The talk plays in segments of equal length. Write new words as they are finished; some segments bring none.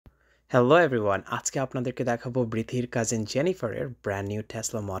Hello everyone, আজকে আপনাদেরকে দেখাবো বৃথির cousin জেনিফারের brand new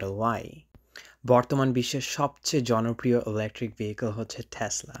Tesla model Y. বর্তমান বিশ্বের সবচেয়ে জনপ্রিয় ইলেকট্রিক ভেহিকল হচ্ছে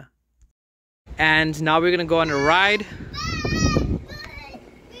Tesla. And now we're gonna go on a ride.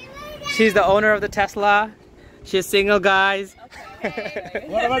 She's the owner of the Tesla. She's single, guys.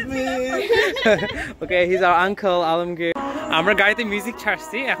 What about me? Okay, he's our uncle Alamgir. আমরা গাড়িতে music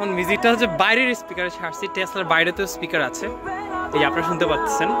ছাড়ছি, এখন মিউজিকটা হচ্ছে বাইরের স্পিকারে ছাড়ছি। টেসলার বাইরে তো স্পিকার আছে, এই আপনারা শুনতে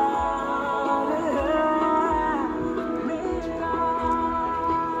পাচ্ছেন।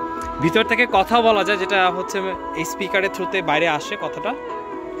 ভিতর থেকে কথা বলা যায়, যেটা হচ্ছে এই স্পিকারের থ্রুতে বাইরে আসে কথাটা।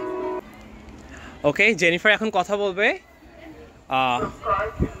 ওকে, জেনিফার এখন কথা বলবে।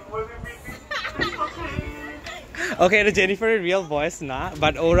 ওকে, এটা জেনিফারের রিয়েল ভয়েস না,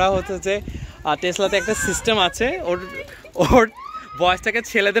 বাট ওরা হচ্ছে টেসলাতে একটা সিস্টেম আছে, ওর ভয়েসটাকে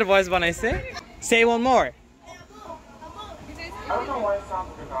ছেলেদের ভয়েস বানাইছে। Say one more. I don't know why it sounds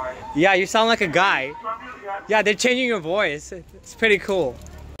like a guy. Yeah, you sound like a guy. Yeah, they're changing your voice. It's pretty cool.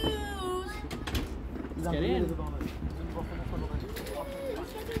 Let's get in.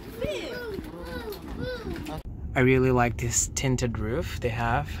 I really like this tinted roof they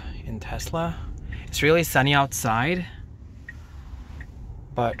have in Tesla. It's really sunny outside,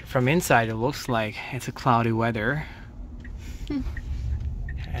 but from inside it looks like it's a cloudy weather.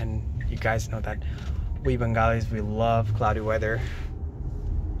 And you guys know that we Bengalis, we love cloudy weather.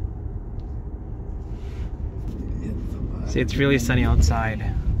 See, it's really sunny outside.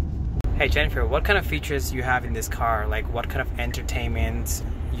 Hey Jennifer, what kind of features you have in this car? Like what kind of entertainment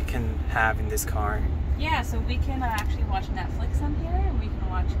you can have in this car? Yeah, so we can actually watch Netflix on here, and we can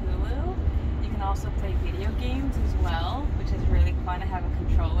watch Hulu. You can also play video games as well, which is really fun to have a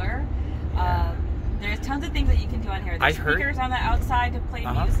controller. There's tons of things that you can do on here. There's speakers on the outside to play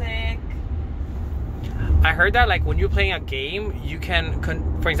music. I heard that like when you're playing a game, you can,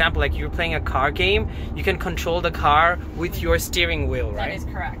 for example, like you're playing a car game, you can control the car with your steering wheel, right? That is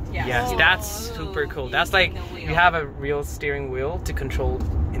correct, yeah. Yes, that's super cool. That's like, you have a real steering wheel to control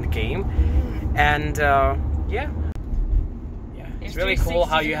in the game. And yeah, it's really cool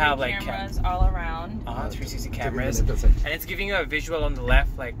how you have like cameras all around. 360 cameras, and it's giving you a visual on the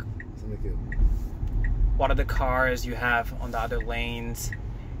left, like what are the cars you have on the other lanes.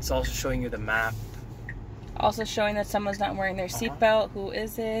 It's also showing you the map. Also showing that someone's not wearing their seatbelt. Who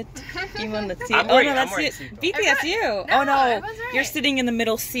is it? Even the seat. I'm wearing, oh no, that's you. BP, that's you. No, oh no, right. You're sitting in the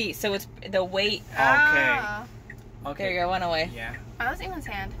middle seat, so it's the weight. Okay. Okay. There you go. One away. Yeah. Oh, that's England's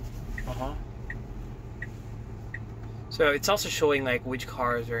hand. So it's also showing like which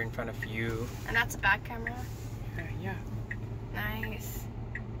cars are in front of you. And that's a back camera. Yeah. Nice.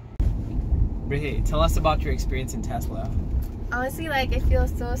 Brittany, tell us about your experience in Tesla. Honestly, like it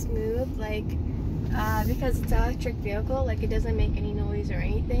feels so smooth, like because it's an electric vehicle, like it doesn't make any noise or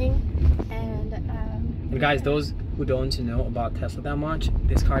anything. And guys, those who don't know about Tesla that much,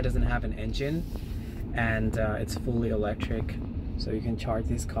 this car doesn't have an engine, and it's fully electric. So you can charge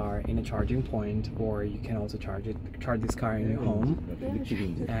this car in a charging point, or you can also charge this car in your home.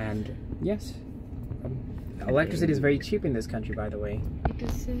 And yes, electricity is very cheap in this country, by the way.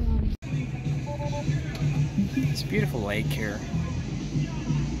 It's a beautiful lake here.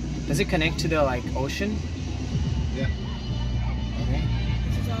 Does it connect to the like ocean? Yeah. Okay.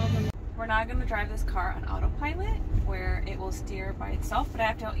 We're not going to drive this car on autopilot, where it will steer by itself, but I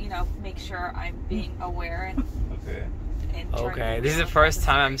have to, make sure I'm being aware and. Okay, this is the first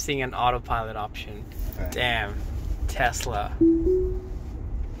time I'm seeing an autopilot option. Okay. Damn, Tesla.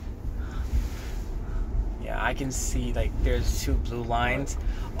 Yeah, I can see like there's two blue lines.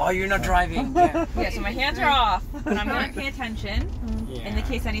 Oh, you're not driving. Yeah, so my hands are off, but I'm going to pay attention in the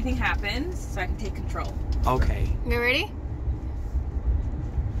case anything happens, so I can take control. Okay. You ready?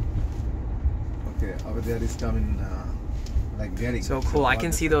 Okay, over there is coming like bearing. So cool. I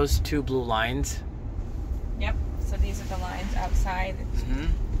can see those two blue lines. Yep. So these are the lines outside.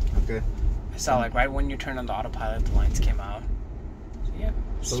 Okay. I saw like right when you turned on the autopilot, the lines came out. So yeah,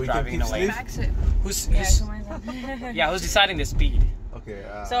 so we driving can away. Who's deciding the speed? Okay.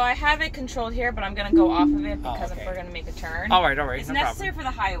 So I have it controlled here, but I'm gonna go off of it because if we're gonna make a turn. All right. It's necessary for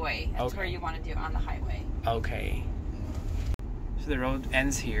the highway. That's where you want to do on the highway. Okay. So the road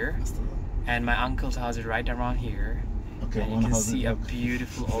ends here, and my uncle's house is right around here. Okay. And you can see a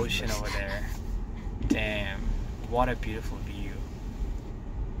beautiful ocean over there. Damn. What a beautiful view.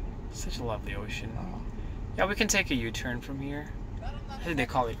 Such a lovely ocean. Yeah, we can take a U-turn from here. I think they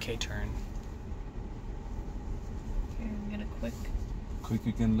call it K-turn. Okay, I'm gonna quick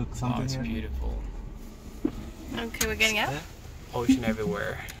you can look something. Oh, it's beautiful. Okay, we're getting out. Ocean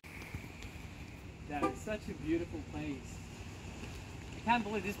everywhere. That is such a beautiful place. can't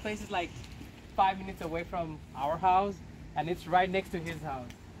believe this place is like 5 minutes away from our house, and it's right next to his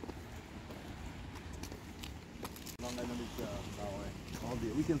house. Long Island is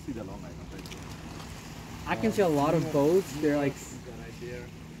now we can see the Long Island right there. I can see a lot of boats. They're like, right there.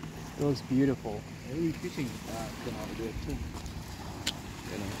 it looks beautiful. Maybe fishing come out there too.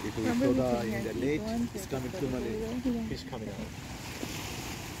 You know, if we go in the lake, it's coming too many fish coming out.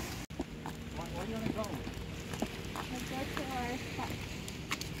 Where do you want to go?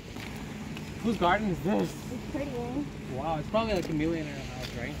 Whose garden is this? It's pretty. Wow, it's probably like a millionaire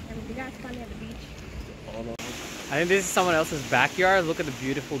house, right? And we got fun at the beach. I think this is someone else's backyard. Look at the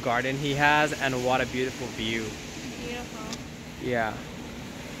beautiful garden he has, and what a beautiful view. Beautiful. Yeah.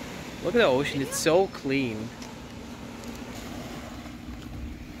 Look at the ocean, it's so clean.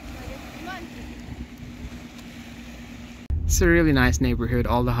 It's a really nice neighborhood.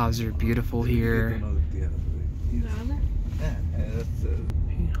 All the houses are beautiful here.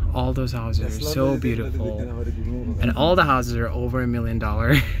 All those houses are so beautiful. And all the houses are over $1 million.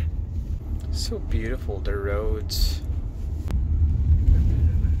 So beautiful, the roads.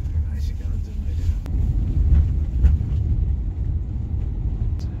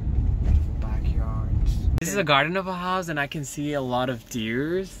 Beautiful backyards. This is a garden of a house, and I can see a lot of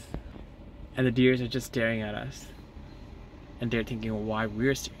deers. And the deers are just staring at us. And they're thinking why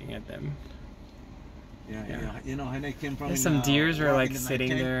we're staring at them. Yeah. You know, when I came from Some deers are like sitting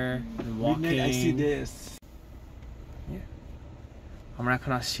there and walking. I see this. আমরা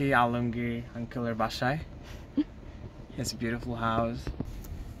এখন আসছি আলমগীর আঙ্কেলের বাসায়. He has a beautiful house.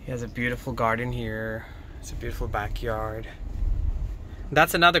 He has a beautiful garden here. It's a beautiful backyard.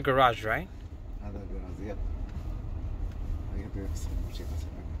 That's another garage, right? Another garage, yep.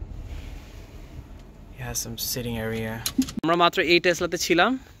 He has some sitting area. আমরা মাত্র এই টেসলাতে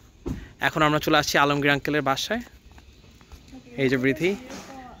ছিলাম. এখন আমরা চলে আসছি আলমগীর আঙ্কেলের বাসায়. এই যে বৃথি.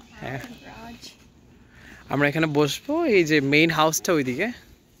 হ্যাঁ। আমরা এখানে বসবো, এই যে মেইন হাউসটা ওইদিকে,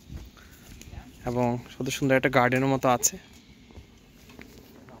 এবং কত সুন্দর একটা গার্ডেনের মতো আছে।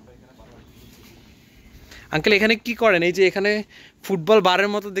 আঙ্কেল এখানে কি করেন? এই যে এখানে ফুটবল বারের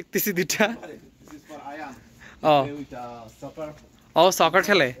মতো দেখতেছি দুটা। ও সকার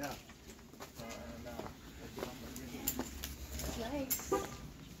খেলে।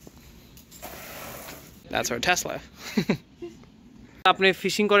 That's our Tesla. আপনি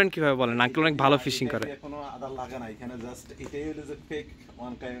ফিশিং করেন কিভাবে বলেন? আঙ্কেল অনেক ভালো ফিশিং করে। এখনো আদার লাগা না, এখানে জাস্ট এটাই হলো যে fake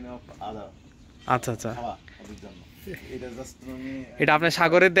one kind of other. আচ্ছা আচ্ছা। ওদের জন্য এটা জাস্ট তুমি এটা আপনি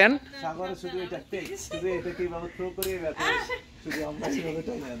সাগরে দেন? সাগরে শুধু এটা ফেক, শুধু এটা কিভাবে থ্রো করে শুধু আমরা কিভাবে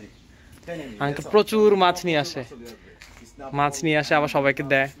টাইনা নেই। আঙ্কেল প্রচুর মাছ নিয়ে আসে। মাছ নিয়ে আসে আবার সবাইকে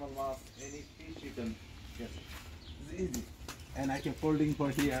দেয়। And I can folding for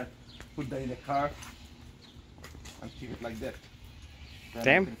here, put that in the car and keep it like that.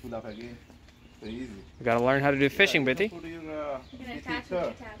 Damn. Pull up again. So easy. You gotta learn how to do fishing, Betty. Put your, You can attach it.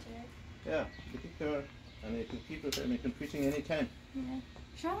 yeah, detector, and you can keep it and you can fishing anytime.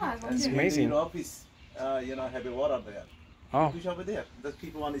 Show us. And It's in amazing. your office, you know, have a water there. Oh. Fish over there. Just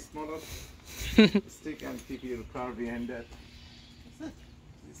keep one smaller stick and keep your car behind that. That's it.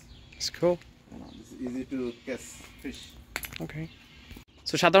 It's cool. You know, it's easy to catch fish. Okay.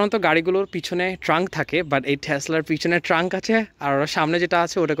 So সাধারণত গাড়িগুলোর পিছনে trunk থাকে, but এই টেসলার পিছনে trunk আছে, আর ওর সামনে যেটা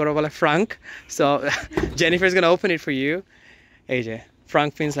আছে ওটা করে বলে Frank. So Jennifer is gonna open it for you. এই যে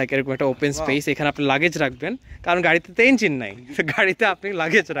ফ্রাঙ্ক মিন্স লাইক এরকম একটা ওপেন স্পেস, এখানে আপনি লাগেজ রাখবেন, কারণ গাড়িতে তো ইঞ্জিন নাই, গাড়িতে আপনি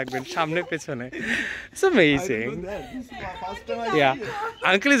লাগেজ রাখবেন সামনে পেছনে। It's amazing. Yeah,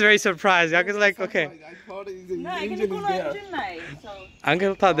 uncle is very surprised. Uncle is like, okay. I thought the No, I engine is there.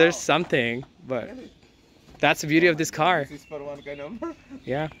 Uncle thought there's something, but that's the beauty of this car. This is for one kind of.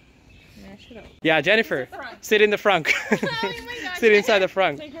 Yeah. Yeah, Jennifer, sit in the front. Sit inside the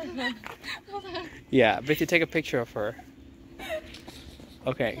front. Yeah, Betty, take a picture of her.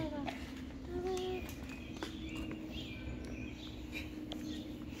 Okay.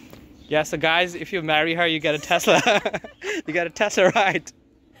 Yeah, so guys, if you marry her, you get a Tesla. You get a Tesla ride.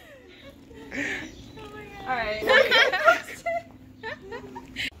 Alright.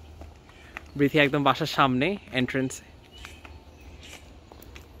 বৃথি একদম বাসার সামনে entrance.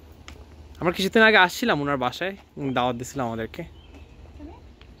 আমরা কিছুদিন আগে আসছিলাম ওনার বাসায়, দাওয়াত দিয়েছিলাম আমাদেরকে।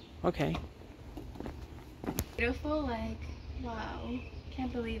 ওকে। Beautiful, like, wow.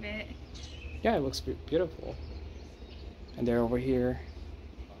 Can't believe it. Yeah, it looks beautiful. And they're over here.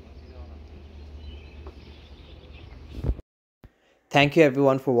 Thank you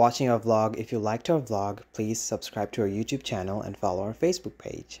everyone for watching our vlog. If you liked our vlog, please subscribe to our YouTube channel and follow our Facebook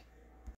page.